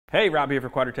Hey, Rob here for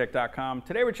Quadratec.com.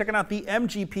 Today we're checking out the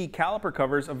MGP Caliper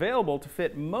Covers available to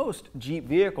fit most Jeep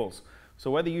vehicles. So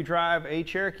whether you drive a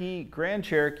Cherokee, Grand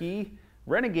Cherokee,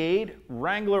 Renegade,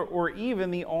 Wrangler, or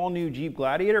even the all-new Jeep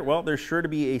Gladiator, well, there's sure to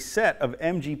be a set of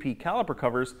MGP Caliper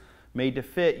Covers made to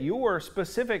fit your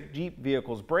specific Jeep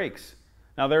vehicle's brakes.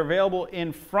 Now they're available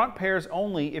in front pairs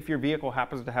only if your vehicle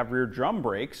happens to have rear drum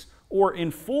brakes, or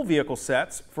in full vehicle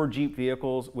sets for Jeep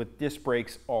vehicles with disc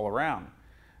brakes all around.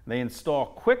 They install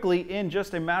quickly in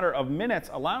just a matter of minutes,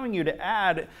 allowing you to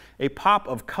add a pop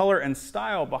of color and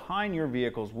style behind your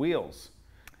vehicle's wheels.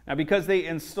 Now, because they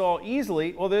install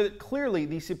easily, well, they're clearly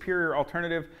the superior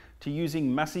alternative to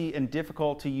using messy and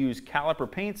difficult to use caliper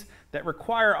paints that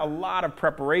require a lot of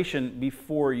preparation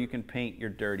before you can paint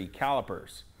your dirty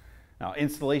calipers. Now,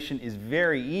 installation is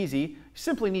very easy. You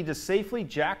simply need to safely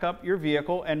jack up your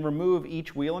vehicle and remove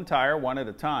each wheel and tire one at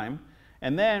a time.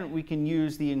 And then we can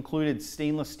use the included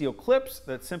stainless steel clips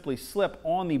that simply slip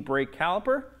on the brake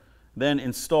caliper, then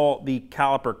install the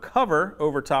caliper cover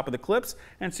over top of the clips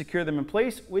and secure them in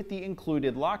place with the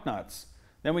included lock nuts.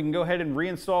 Then we can go ahead and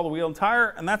reinstall the wheel and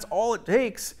tire, and that's all it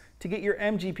takes to get your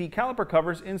MGP caliper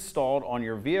covers installed on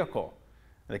your vehicle.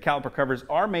 The caliper covers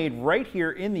are made right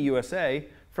here in the USA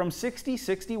from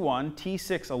 6061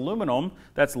 T6 aluminum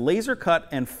that's laser cut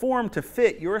and formed to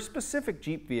fit your specific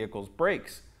Jeep vehicle's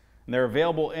brakes. And they're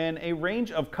available in a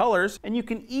range of colors, and you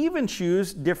can even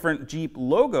choose different Jeep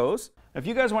logos. If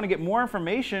you guys want to get more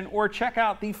information or check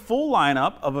out the full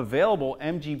lineup of available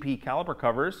MGP caliper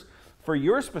covers for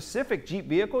your specific Jeep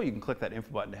vehicle, you can click that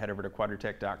info button to head over to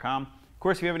Quadratec.com. Of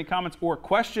course, if you have any comments or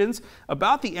questions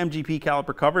about the MGP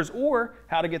caliper covers or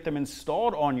how to get them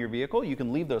installed on your vehicle, you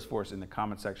can leave those for us in the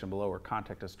comment section below or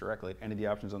contact us directly at any of the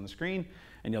options on the screen.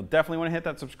 And you'll definitely want to hit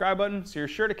that subscribe button so you're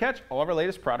sure to catch all of our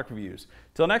latest product reviews.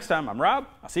 Till next time, I'm Rob.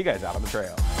 I'll see you guys out on the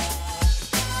trail.